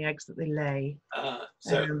nests and the eggs that they lay.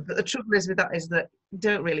 But the trouble is with that is that you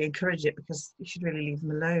don't really encourage it, because you should really leave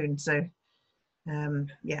them alone. So,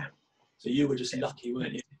 yeah. So you were just lucky,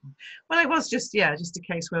 weren't you? Well, it was just a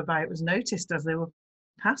case whereby it was noticed as they were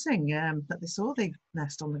passing that they saw the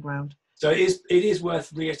nest on the ground. So it is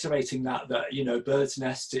worth reiterating that birds'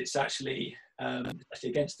 nests, it's actually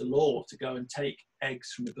against the law to go and take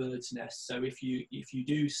eggs from a bird's nest. So if you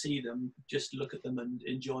do see them, just look at them and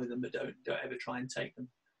enjoy them, but don't ever try and take them.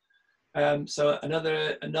 So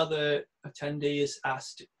another attendee has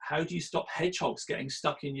asked, how do you stop hedgehogs getting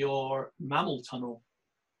stuck in your mammal tunnel?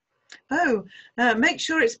 Oh, make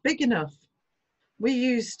sure it's big enough. We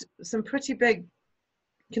used some pretty big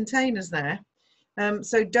containers there,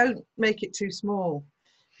 so don't make it too small.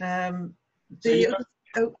 Sorry,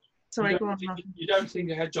 go on. You don't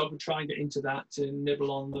think a hedgehog would try and get into that to nibble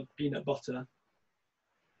on the peanut butter?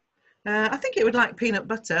 I think it would like peanut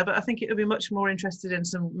butter, but I think it would be much more interested in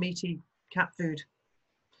some meaty cat food.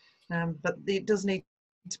 But it does need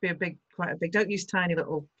to be quite a big. Don't use tiny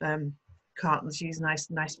little cartons. Use nice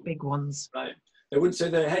big ones. Right. They wouldn't. So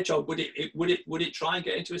the hedgehog, would it try and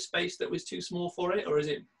get into a space that was too small for it, or is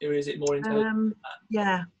it more intelligent?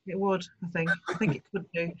 Yeah, it would. I think it could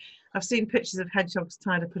do. I've seen pictures of hedgehogs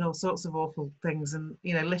tied up in all sorts of awful things, and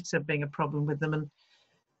litter being a problem with them, and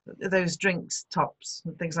those drinks tops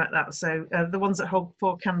and things like that. So the ones that hold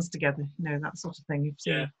 4 cans together, that sort of thing. You've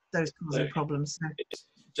seen those causing problems. So,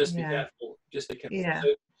 just be careful. Just be careful. Yeah.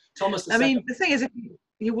 So, Thomas, I mean, the thing is, if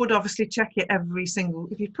you would obviously check it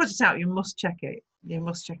if you put it out, you must check it. You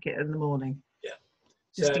must check it in the morning. Yeah.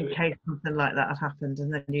 Just in case something like that had happened,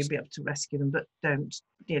 and then you'd be able to rescue them. But don't.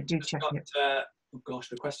 Yeah, do check it. Oh gosh,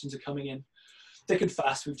 the questions are coming in thick and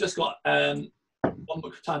fast. We've just got time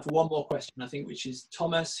for one more question, I think, which is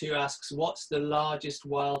Thomas, who asks, "What's the largest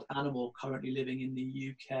wild animal currently living in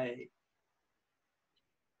the UK?"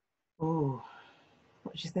 Oh,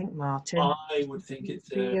 what do you think, Martin? I would think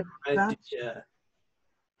it's a red deer.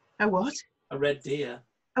 A what? A red deer.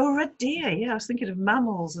 Oh, a red deer. Yeah, I was thinking of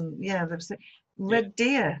mammals, and red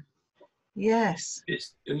deer. Yes.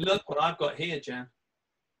 Look what I've got here, Jan.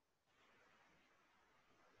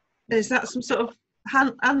 Is that some sort of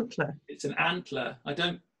antler? It's an antler. I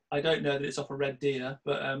don't know that it's off a red deer,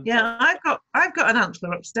 but yeah, I've got an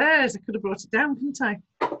antler upstairs. I could have brought it down, couldn't I?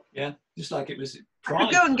 Yeah, just like it was. I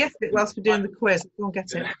could go and get it whilst we're doing the quiz. Go and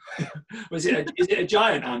get it. Is it a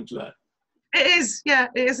giant antler? It is. Yeah,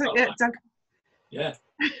 it is. Yeah.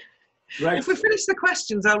 Great. If we finish the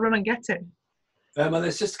questions, I'll run and get it. Well,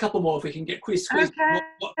 there's just a couple more if we can get quiz. Okay.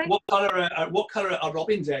 What colour are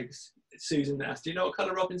robin's eggs? Susan asked. Do you know what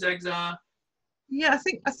colour robin's eggs are? Yeah, I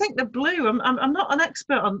think they're blue. I'm not an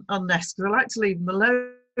expert on nests because I like to leave them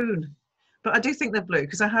alone, but I do think they're blue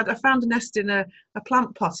because I found a nest in a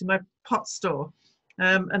plant pot in my pot store,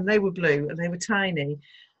 and they were blue and they were tiny,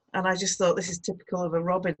 and I just thought this is typical of a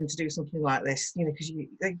robin to do something like this, because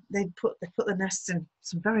they put the nests in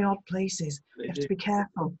some very odd places. You have to be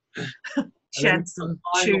careful. Sheds and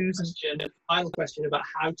shoes. Final question about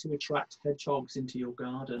how to attract hedgehogs into your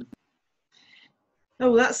garden.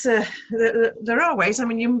 Oh, that's there are ways. I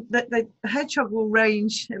mean, the hedgehog will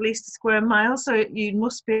range at least a square mile, so you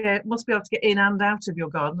must be able to get in and out of your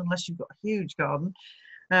garden unless you've got a huge garden.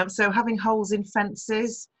 So having holes in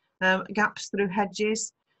fences, gaps through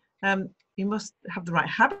hedges. You must have the right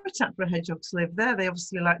habitat for a hedgehog to live there. They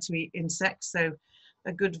obviously like to eat insects, so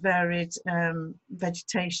a good varied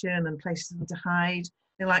vegetation and places for them to hide.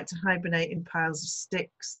 They like to hibernate in piles of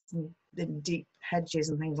sticks and in deep hedges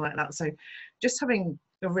and things like that. So just having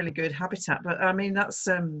a really good habitat. But I mean, that's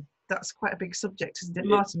quite a big subject, isn't it,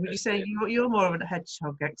 Martin? Would you say you're more of a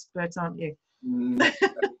hedgehog expert, aren't you?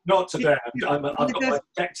 Not today. I've got my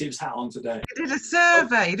detective's hat on today. You did a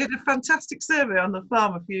survey. You did a fantastic survey on the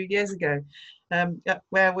farm a few years ago,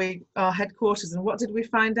 where our headquarters. And what did we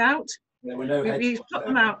find out? There were no hedgehogs. We put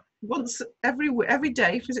them out once every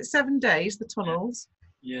day. Was it 7 days? The tunnels.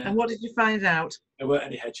 Yeah. And what did you find out? There weren't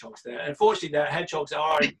any hedgehogs there. Unfortunately, the hedgehogs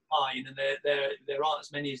are in decline, and there aren't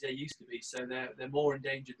as many as there used to be. So they're more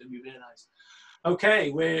endangered than we realised.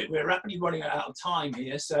 Okay, we're rapidly running out of time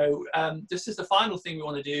here. So just as the final thing we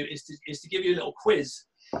want to do is to give you a little quiz,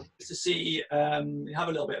 just to see, have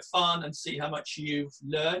a little bit of fun and see how much you've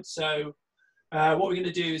learned. So what we're going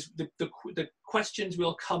to do is the questions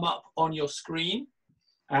will come up on your screen.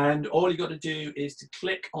 And all you've got to do is to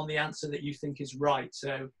click on the answer that you think is right.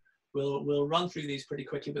 So we'll run through these pretty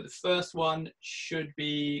quickly, but the first one should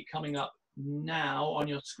be coming up now on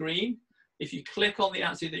your screen. If you click on the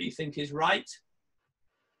answer that you think is right,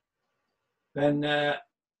 then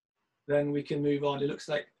we can move on. It looks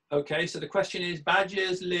like, okay, so the question is,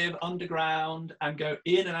 badgers live underground and go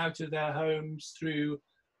in and out of their homes through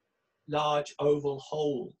large oval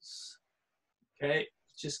holes. Okay.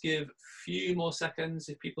 Just give a few more seconds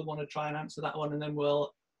if people want to try and answer that one, and then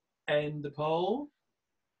we'll end the poll.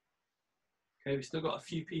 Okay, we've still got a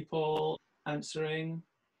few people answering.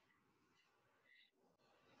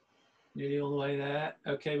 Nearly all the way there.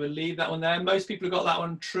 Okay, we'll leave that one there. Most people have got that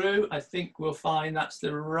one true. I think we'll find that's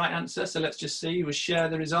the right answer. So let's just see. We'll share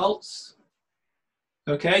the results.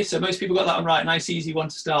 Okay, so most people got that one right. Nice, easy one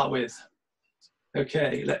to start with.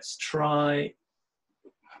 Okay, let's try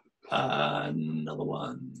another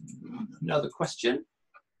one, another question.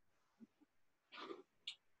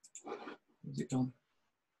 Where's it gone?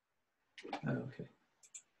 Oh, okay.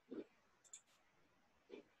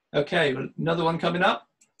 Okay, well, another one coming up.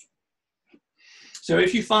 So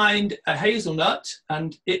if you find a hazelnut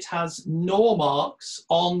and it has gnaw marks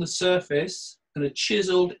on the surface and a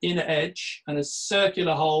chiseled inner edge and a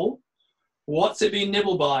circular hole, what's it being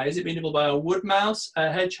nibbled by? Is it being nibbled by a wood mouse, a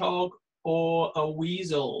hedgehog, or a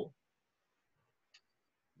weasel?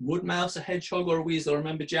 Wood mouse, a hedgehog, or a weasel?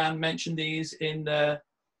 Remember Jan mentioned these in the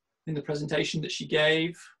presentation that she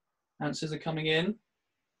gave. Answers are coming in.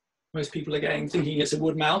 Most people are thinking it's a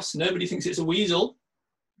wood mouse. Nobody thinks it's a weasel,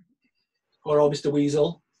 or Mr.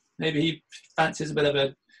 Weasel. Maybe he fancies a bit of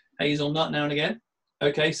a hazelnut now and again.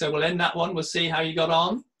 Okay, so we'll end that one. We'll see how you got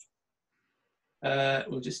on.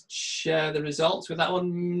 We'll just share the results with that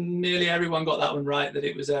one. Nearly everyone got that one right, that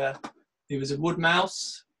it was a wood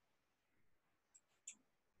mouse.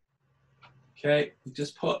 Okay, we'll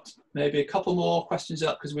just put maybe a couple more questions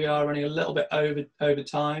up because we are running a little bit over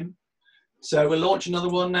time. So we'll launch another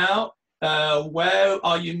one now. Where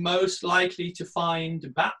are you most likely to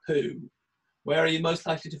find bat poo? Where are you most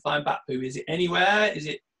likely to find bat poo? Is it anywhere? Is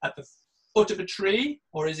it at the foot of a tree?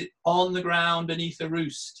 Or is it on the ground beneath a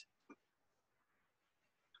roost?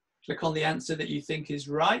 Click on the answer that you think is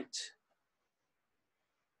right.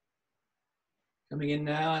 Coming in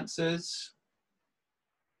now, answers.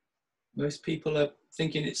 Most people are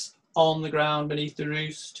thinking it's on the ground beneath the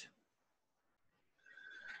roost.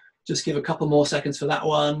 Just give a couple more seconds for that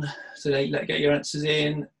one. So get your answers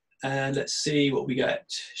in and let's see what we get.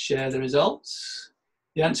 Share the results.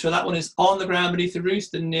 The answer for that one is on the ground beneath the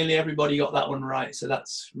roost, and nearly everybody got that one right. So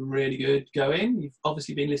that's really good going. You've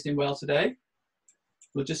obviously been listening well today.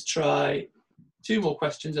 We'll just try 2 more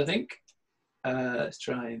questions, I think. Let's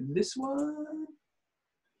try this one.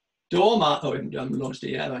 Dormice, oh, I haven't launched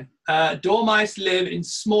it yet, have I? Dormice live in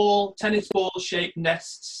small tennis ball-shaped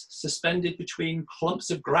nests suspended between clumps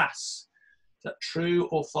of grass. Is that true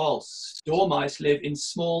or false? Dormice live in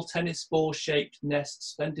small tennis ball-shaped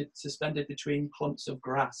nests suspended between clumps of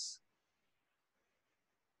grass.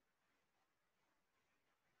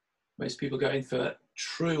 Most people going for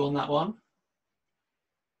true on that one.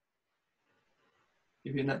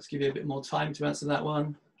 Let's give you a bit more time to answer that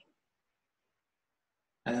one.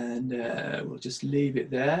 And we'll just leave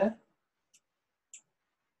it there.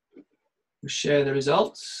 We'll share the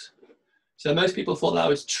results. So most people thought that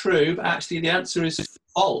was true, but actually the answer is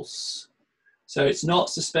false. So it's not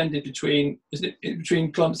suspended between, isn't it,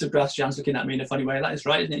 between clumps of grass? Jan's looking at me in a funny way. That is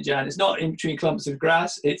right, isn't it, Jan? It's not in between clumps of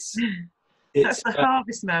grass. It's That's the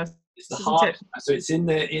harvest mouse. It's the harvest mouse. So it's in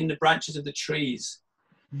the branches of the trees.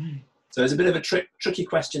 So it's a bit of a tricky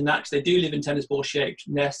question, that, because they do live in tennis ball-shaped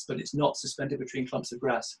nests, but it's not suspended between clumps of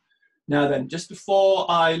grass. Now then, just before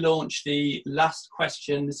I launch the last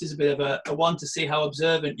question, this is a bit of a one to see how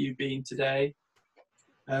observant you've been today.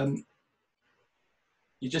 You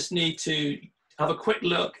just need to have a quick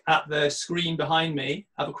look at the screen behind me,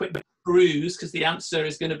 have a quick peruse, because the answer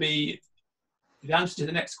is going to be, the answer to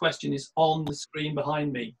the next question is on the screen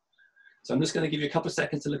behind me. So I'm just going to give you a couple of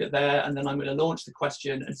seconds to look at there, and then I'm going to launch the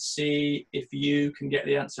question and see if you can get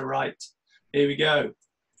the answer right. Here we go.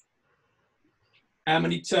 How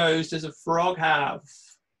many toes does a frog have?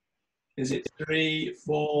 Is it 3,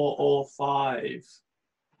 4, or 5?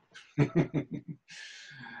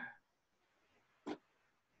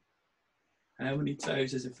 How many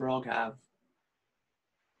toes does a frog have?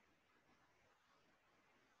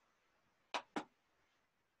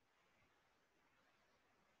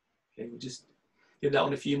 Okay, we'll just give that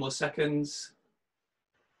one a few more seconds.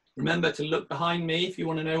 Remember to look behind me if you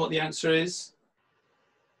want to know what the answer is.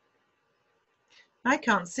 I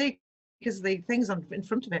can't see because the thing's in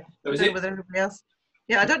front of it. Oh, I don't know whether everybody else.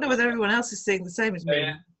 Yeah, I don't know whether everyone else is seeing the same as me.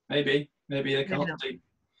 Yeah, maybe they can't see.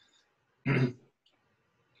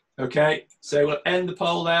 Okay, so we'll end the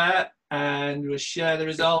poll there and we'll share the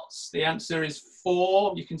results. The answer is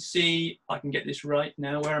 4. You can see, I can get this right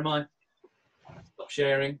now. Where am I? Stop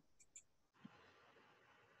sharing.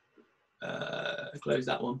 Close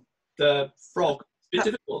that one. The frog. It's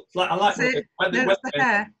a bit difficult. I like the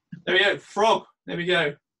hair. There we go. Frog. There we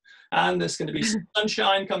go. And there's going to be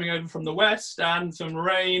sunshine coming over from the west and some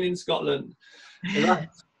rain in Scotland.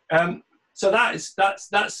 So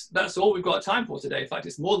that's all we've got time for today. In fact,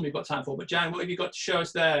 it's more than we've got time for. But Jan, what have you got to show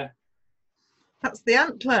us there? That's the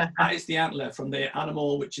antler. That is the antler from the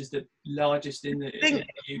animal which is the largest in the UK.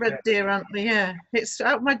 Red deer antler, yeah. It's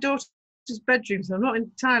out my daughter's bedroom, so I'm not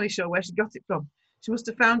entirely sure where she got it from. She must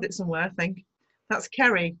have found it somewhere, I think. That's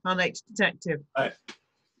Kerry, our nature detective. Right.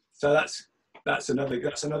 So that's another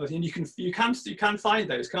thing. You can find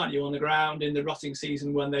those, can't you, on the ground in the rotting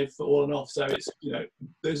season when they've fallen off. So it's, you know,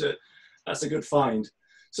 that's a good find.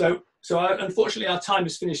 So unfortunately our time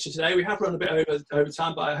is finished for today. We have run a bit over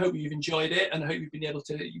time, but I hope you've enjoyed it, and I hope you've been able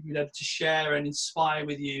to share and inspire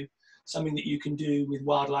with you something that you can do with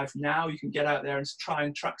wildlife now. You can get out there and try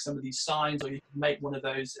and track some of these signs, or you can make one of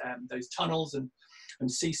those tunnels and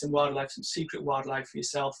see some wildlife, some secret wildlife for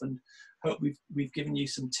yourself, and hope we've given you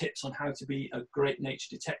some tips on how to be a great nature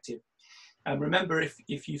detective. Remember,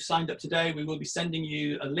 if you've signed up today, we will be sending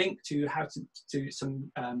you a link to how to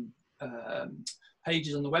some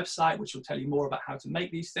pages on the website, which will tell you more about how to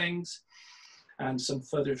make these things and some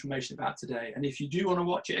further information about today. And if you do want to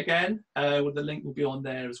watch it again, well, the link will be on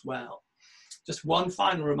there as well. Just one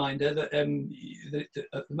final reminder that,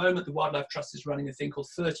 at the moment, the Wildlife Trust is running a thing called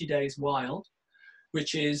 30 Days Wild,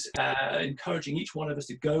 which is encouraging each one of us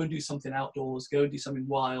to go and do something outdoors, go and do something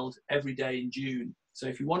wild every day in June. So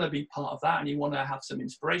if you want to be part of that and you want to have some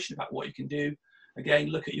inspiration about what you can do, again,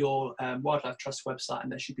 look at your Wildlife Trust website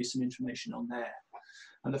and there should be some information on there.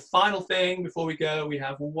 And the final thing before we go, we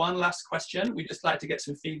have one last question. We'd just like to get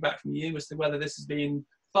some feedback from you as to whether this has been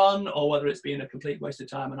fun or whether it's been a complete waste of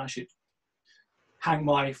time and I should hang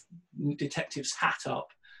my detective's hat up.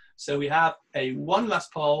 So we have one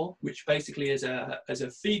last poll, which basically is a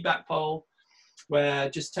feedback poll, where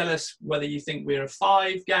just tell us whether you think we're a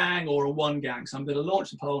 5 gang or a 1 gang. So I'm going to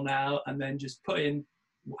launch the poll now and then just put in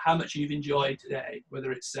how much you've enjoyed today,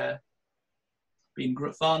 whether it's been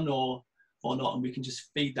fun or not, and we can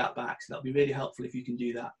just feed that back. So that'll be really helpful if you can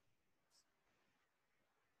do that.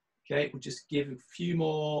 Okay, we'll just give a few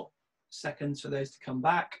more seconds for those to come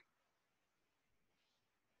back.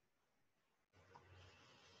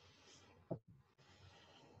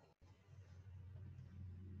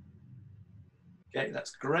 Okay,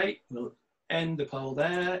 that's great. We'll end the poll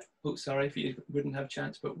there. Oh, sorry if you wouldn't have a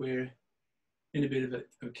chance, but we're in a bit of it.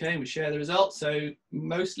 Okay, we share the results. So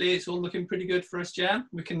mostly it's all looking pretty good for us, Jan.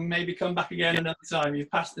 We can maybe come back again another time.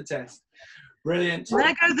 You've passed the test. Brilliant.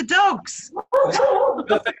 There go the dogs.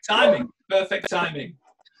 Perfect timing. Perfect timing.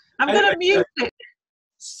 I'm going to mute it.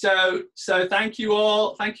 So thank you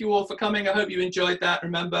all. Thank you all for coming. I hope you enjoyed that.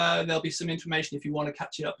 Remember, there'll be some information if you want to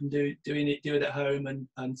catch it up and do it at home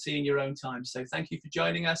and see in your own time. So thank you for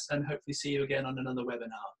joining us and hopefully see you again on another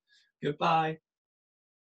webinar. Goodbye.